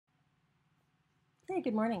Hey,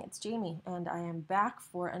 good morning, it's Jamie, and I am back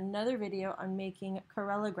for another video on making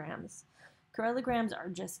correlograms. Correlograms are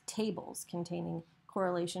just tables containing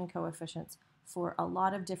correlation coefficients for a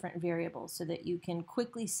lot of different variables so that you can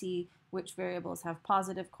quickly see which variables have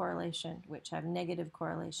positive correlation, which have negative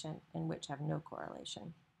correlation, and which have no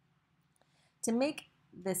correlation. To make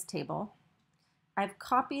this table, I've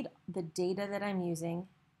copied the data that I'm using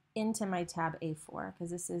into my tab A4,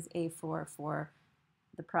 because this is A4 for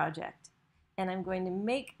the project. And I'm going to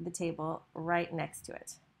make the table right next to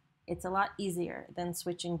it. It's a lot easier than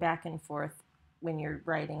switching back and forth when you're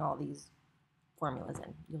writing all these formulas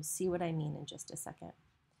in. You'll see what I mean in just a second.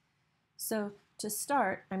 So to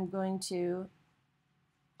start, I'm going to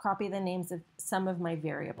copy the names of some of my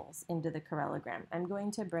variables into the correlogram. I'm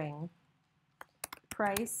going to bring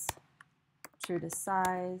price, true to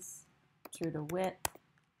size, true to width,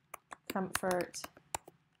 comfort,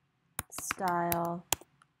 style,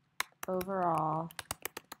 overall,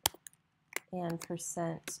 and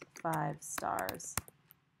percent 5 stars.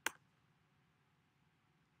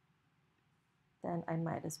 Then I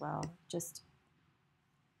might as well, just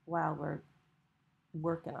while we're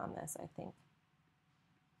working on this, I think,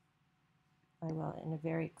 I will, in a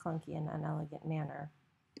very clunky and unelegant manner,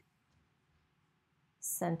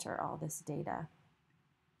 center all this data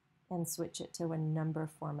and switch it to a number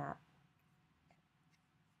format.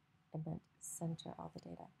 I meant center all the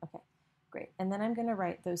data. Okay, great. And then I'm going to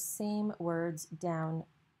write those same words down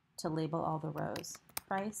to label all the rows.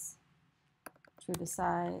 Price, true to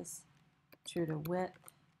size, true to width,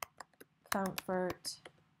 comfort,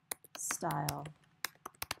 style,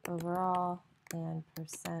 overall, and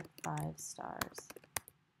percent 5 stars.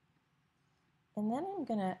 And then I'm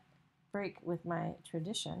going to break with my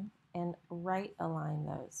tradition and right align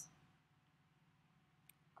those.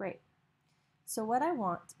 Great. So what I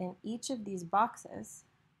want in each of these boxes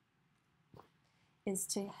is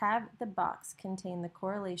to have the box contain the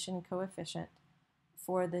correlation coefficient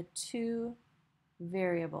for the two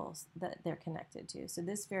variables that they're connected to. So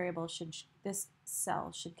this this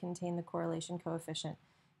cell should contain the correlation coefficient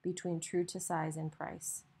between true to size and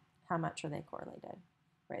price. How much are they correlated?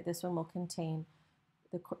 Right. This one will contain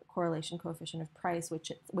the correlation coefficient of price,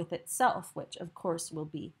 which with itself, which of course will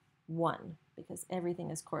be 1, because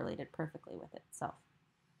everything is correlated perfectly with itself.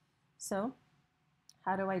 So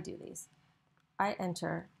how do I do these? I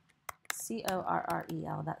enter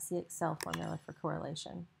CORREL, that's the Excel formula for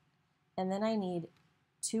correlation. And then I need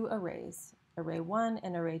two arrays, array 1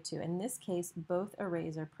 and array 2. In this case, both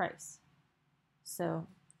arrays are price. So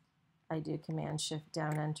I do Command Shift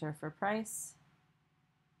down enter for price,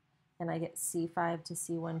 and I get C5 to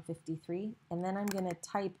C153, and then I'm going to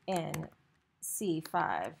type in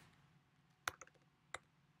C5,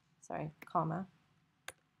 comma.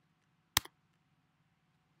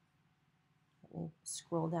 Let me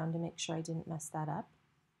scroll down to make sure I didn't mess that up.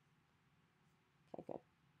 Okay, good.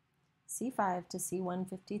 C5 to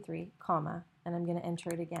C153, comma, and I'm going to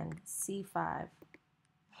enter it again, C5,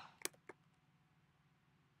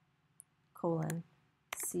 colon,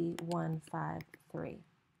 C153.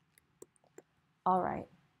 All right,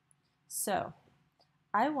 so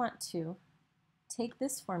I want to take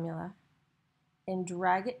this formula and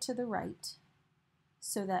drag it to the right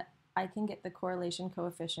so that I can get the correlation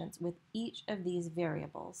coefficients with each of these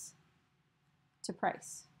variables to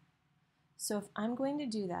price. So if I'm going to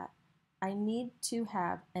do that, I need to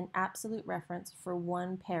have an absolute reference for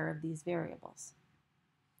one pair of these variables.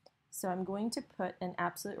 So I'm going to put an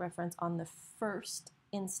absolute reference on the first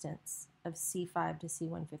instance of C5 to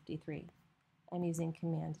C153. I'm using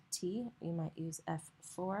Command T. You might use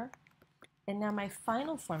F4. And now my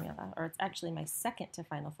final formula, or it's actually my second to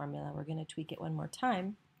final formula, we're going to tweak it one more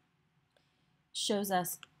time, shows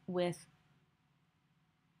us with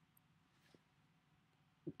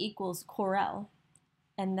equals Correl,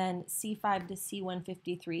 and then C5 to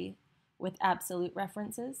C153 with absolute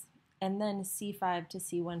references, and then C5 to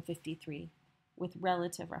C153 with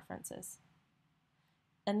relative references.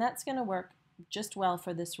 And that's going to work just well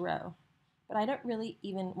for this row, but I don't really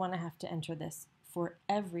even want to have to enter this for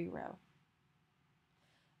every row.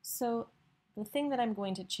 So the thing that I'm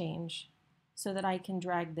going to change so that I can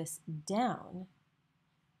drag this down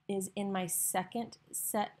is in my second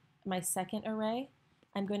array,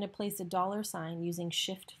 I'm going to place a $sign using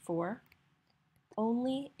Shift 4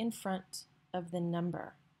 only in front of the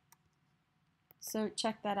number. So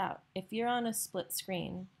check that out. If you're on a split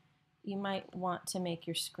screen, you might want to make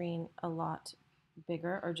your screen a lot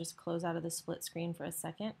bigger or just close out of the split screen for a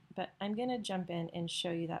second, but I'm going to jump in and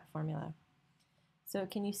show you that formula. So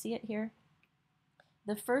can you see it here?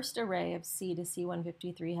 The first array of C to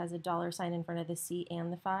C153 has a $sign in front of the C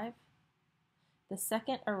and the 5. The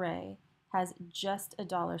second array has just a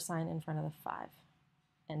 $sign in front of the 5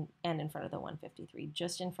 and in front of the 153,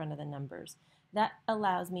 just in front of the numbers. That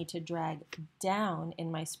allows me to drag down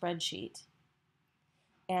in my spreadsheet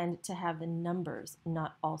and to have the numbers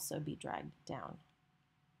not also be dragged down.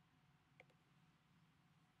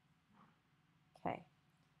 Okay,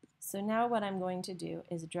 so now what I'm going to do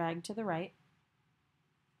is drag to the right,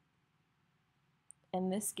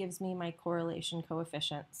 and this gives me my correlation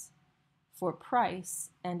coefficients for price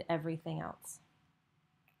and everything else.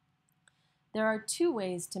 There are two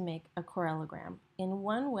ways to make a correlogram. In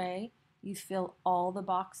one way, you fill all the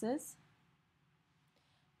boxes.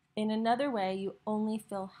 In another way, you only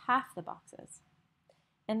fill half the boxes.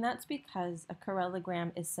 And that's because a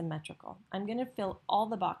correlogram is symmetrical. I'm going to fill all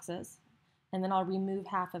the boxes, and then I'll remove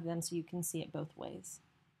half of them so you can see it both ways.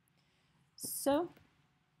 So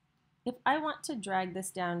if I want to drag this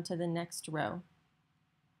down to the next row,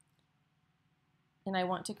 and I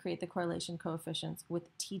want to create the correlation coefficients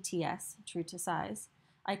with TTS, true to size,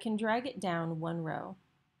 I can drag it down one row.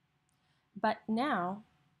 But now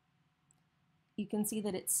you can see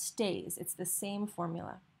that it stays. It's the same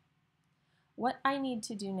formula. What I need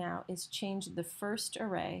to do now is change the first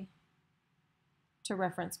array to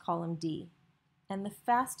reference column D. And the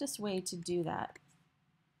fastest way to do that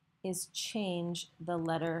is change the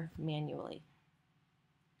letter manually.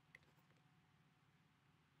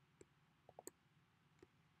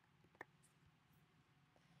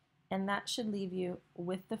 And that should leave you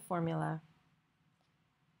with the formula.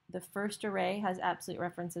 The first array has absolute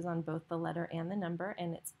references on both the letter and the number,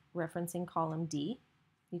 and it's referencing column D.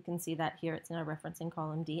 You can see that here, it's now referencing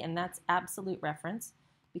column D, and that's absolute reference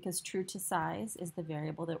because true to size is the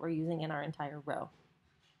variable that we're using in our entire row.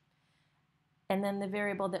 And then the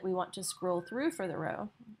variable that we want to scroll through for the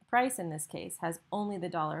row, price in this case, has only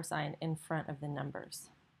the $sign in front of the numbers.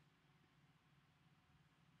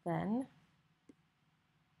 Then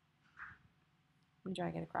we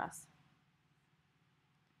drag it across.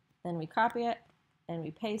 Then we copy it and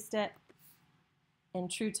we paste it. And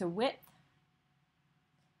true to width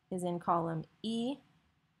is in column E.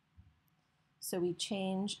 So we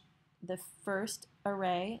change the first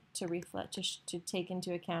array to reflect, to take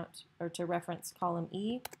into account or to reference column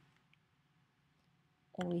E.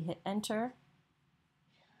 And we hit enter.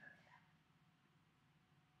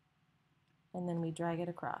 And then we drag it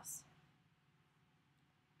across.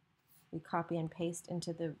 We copy and paste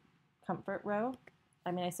into the comfort row.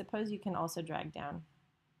 I mean, I suppose you can also drag down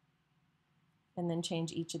and then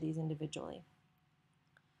change each of these individually.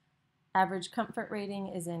 Average comfort rating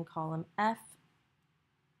is in column F,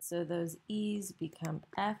 so those E's become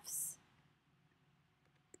F's.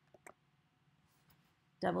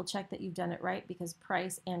 Double check that you've done it right because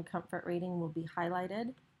price and comfort rating will be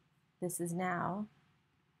highlighted. This is now,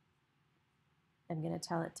 I'm going to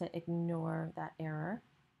tell it to ignore that error.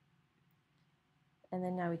 And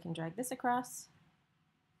then now we can drag this across.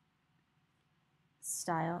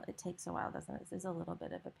 Style, it takes a while, doesn't it? This is a little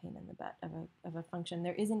bit of a pain in the butt of a function.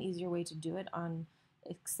 There is an easier way to do it on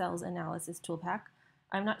Excel's analysis toolpack.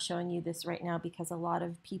 I'm not showing you this right now because a lot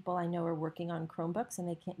of people I know are working on Chromebooks and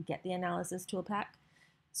they can't get the analysis toolpack.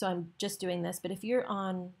 So I'm just doing this, but if you're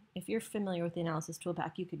familiar with the analysis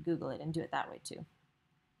toolpack, you could Google it and do it that way too.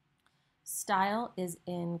 Style is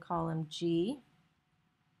in column G.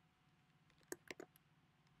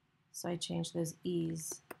 So I change those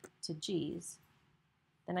E's to G's.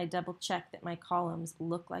 Then I double check that my columns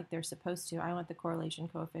look like they're supposed to. I want the correlation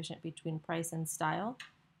coefficient between price and style.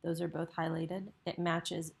 Those are both highlighted. It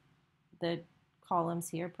matches the columns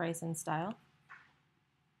here, price and style.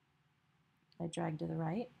 I drag to the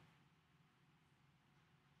right.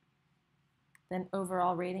 Then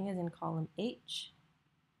overall rating is in column H.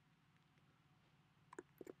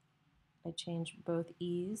 I change both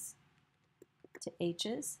E's to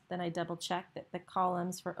H's. Then I double check that the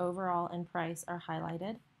columns for overall and price are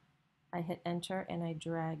highlighted. I hit enter and I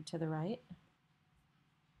drag to the right.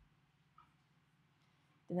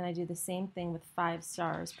 And then I do the same thing with 5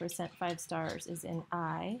 stars. Percent 5 stars is in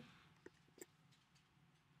I.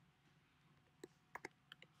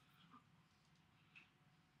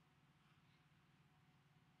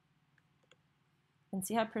 And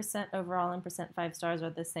see how percent overall and percent 5 stars are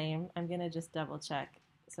the same? I'm going to just double check.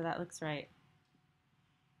 So that looks right.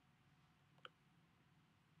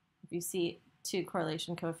 If you see two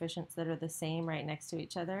correlation coefficients that are the same right next to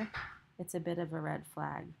each other, it's a bit of a red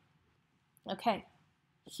flag. Okay,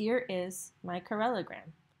 here is my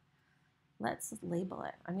Correllogram. Let's label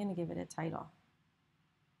it. I'm going to give it a title.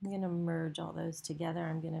 I'm going to merge all those together.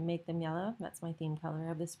 I'm going to make them yellow. That's my theme color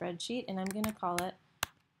of the spreadsheet. And I'm going to call it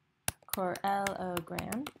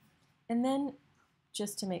Correllogram. And then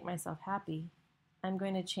just to make myself happy, I'm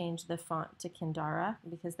going to change the font to Kindara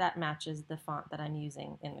because that matches the font that I'm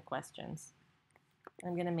using in the questions.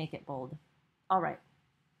 I'm going to make it bold. All right.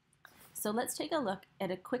 So let's take a look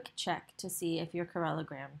at a quick check to see if your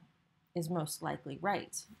correlogram is most likely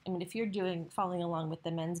right. I mean, if you're following along with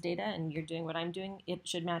the men's data and you're doing what I'm doing, it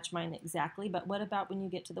should match mine exactly. But what about when you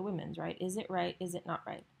get to the women's, right? Is it right? Is it not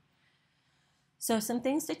right? So some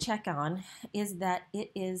things to check on is that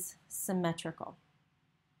it is symmetrical.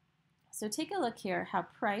 So take a look here how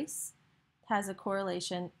price has a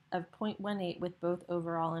correlation of 0.18 with both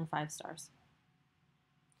overall and 5 stars.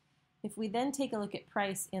 If we then take a look at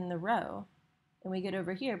price in the row, and we get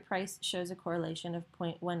over here, price shows a correlation of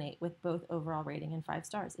 0.18 with both overall rating and 5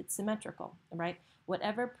 stars. It's symmetrical, right?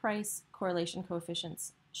 Whatever price correlation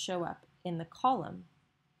coefficients show up in the column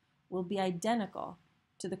will be identical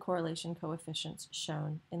to the correlation coefficients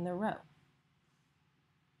shown in the row.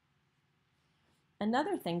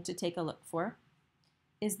 Another thing to take a look for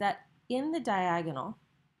is that in the diagonal,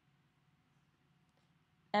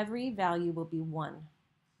 every value will be 1.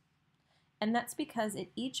 And that's because at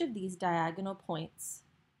each of these diagonal points,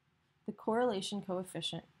 the correlation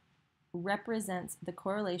coefficient represents the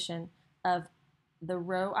correlation of the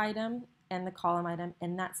row item and the column item,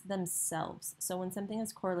 and that's themselves. So when something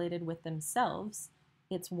is correlated with themselves,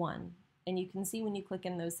 it's 1. And you can see when you click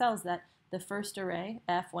in those cells that the first array,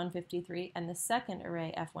 F153, and the second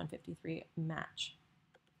array, F153, match.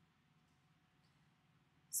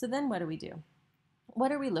 So then what do we do?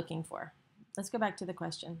 What are we looking for? Let's go back to the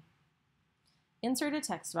question. Insert a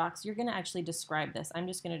text box. You're going to actually describe this. I'm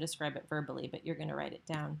just going to describe it verbally, but you're going to write it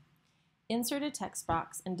down. Insert a text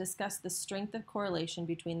box and discuss the strength of correlation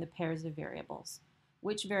between the pairs of variables.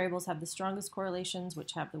 Which variables have the strongest correlations?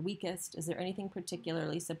 Which have the weakest? Is there anything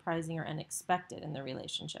particularly surprising or unexpected in the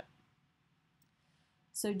relationship?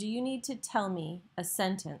 So do you need to tell me a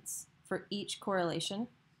sentence for each correlation?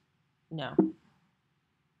 No.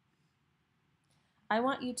 I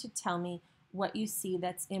want you to tell me what you see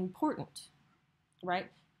that's important,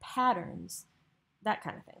 right? Patterns, that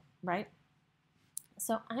kind of thing, right?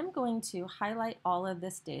 So I'm going to highlight all of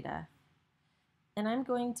this data, and I'm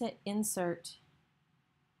going to insert,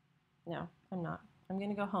 no, I'm not. I'm going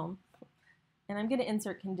to go home, and I'm going to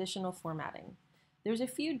insert conditional formatting. There's a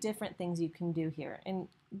few different things you can do here, and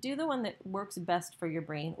do the one that works best for your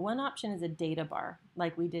brain. One option is a data bar,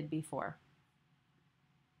 like we did before.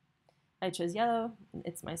 I chose yellow.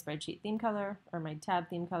 It's my spreadsheet theme color, or my tab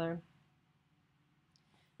theme color.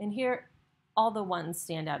 And here, all the ones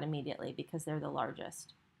stand out immediately because they're the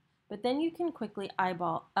largest. But then you can quickly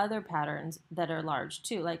eyeball other patterns that are large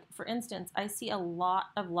too. Like, for instance, I see a lot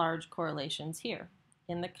of large correlations here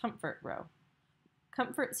in the comfort row.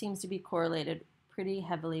 Comfort seems to be correlated pretty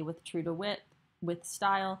heavily with true to width, with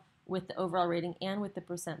style, with the overall rating, and with the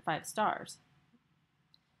percent 5 stars.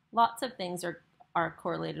 Lots of things are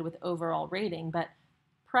correlated with overall rating, but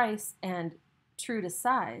price and true to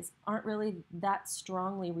size aren't really that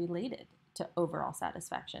strongly related to overall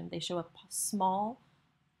satisfaction. They show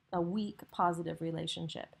a weak positive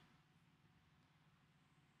relationship.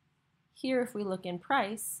 Here, if we look in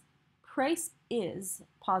price, price is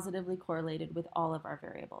positively correlated with all of our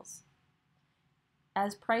variables.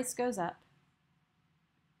 As price goes up,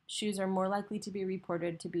 shoes are more likely to be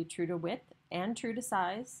reported to be true to width and true to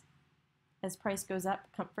size. As price goes up,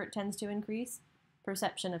 comfort tends to increase,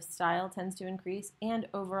 perception of style tends to increase, and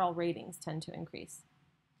overall ratings tend to increase.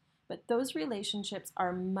 But those relationships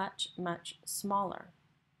are much, much smaller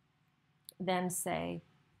than, say,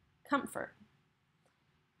 comfort.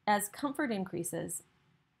 As comfort increases,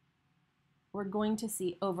 we're going to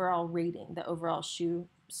see overall rating, the overall shoe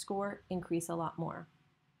score, increase a lot more.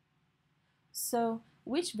 So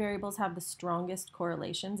which variables have the strongest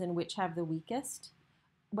correlations and which have the weakest?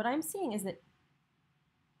 What I'm seeing is that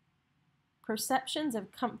perceptions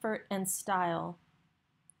of comfort and style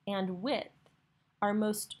and width are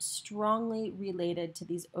most strongly related to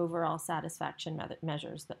these overall satisfaction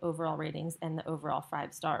measures, the overall ratings and the overall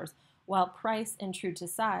 5 stars, while price and true to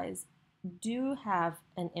size do have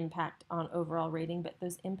an impact on overall rating, but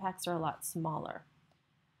those impacts are a lot smaller.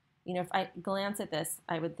 You know, if I glance at this,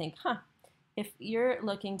 I would think, if you're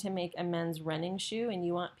looking to make a men's running shoe and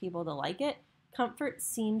you want people to like it, comfort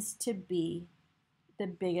seems to be the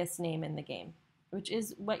biggest name in the game, which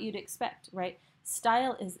is what you'd expect, right?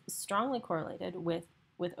 Style is strongly correlated with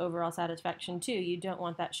overall satisfaction too. You don't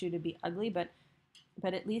want that shoe to be ugly, but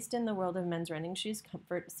at least in the world of men's running shoes,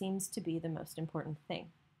 comfort seems to be the most important thing,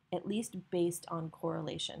 at least based on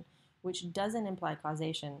correlation, which doesn't imply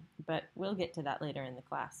causation, but we'll get to that later in the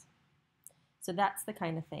class. So that's the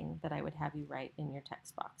kind of thing that I would have you write in your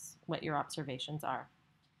text box, what your observations are.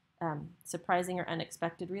 Surprising or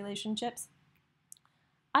unexpected relationships.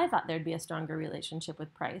 I thought there'd be a stronger relationship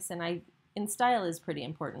with price, and style is pretty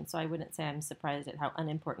important, so I wouldn't say I'm surprised at how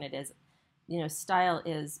unimportant it is. Style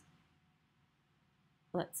is,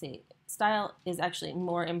 style is actually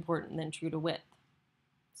more important than true to width.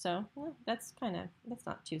 So that's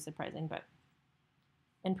not too surprising,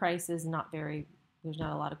 and price is there's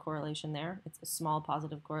not a lot of correlation there. It's a small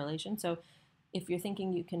positive correlation. So if you're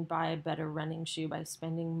thinking you can buy a better running shoe by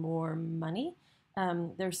spending more money,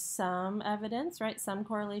 there's some evidence, right? Some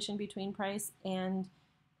correlation between price and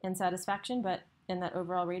satisfaction, but in that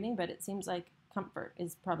overall rating, but it seems like comfort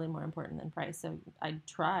is probably more important than price. So I'd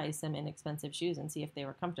try some inexpensive shoes and see if they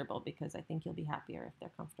were comfortable, because I think you'll be happier if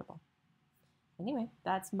they're comfortable. Anyway,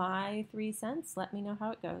 that's my 3 cents. Let me know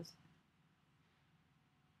how it goes.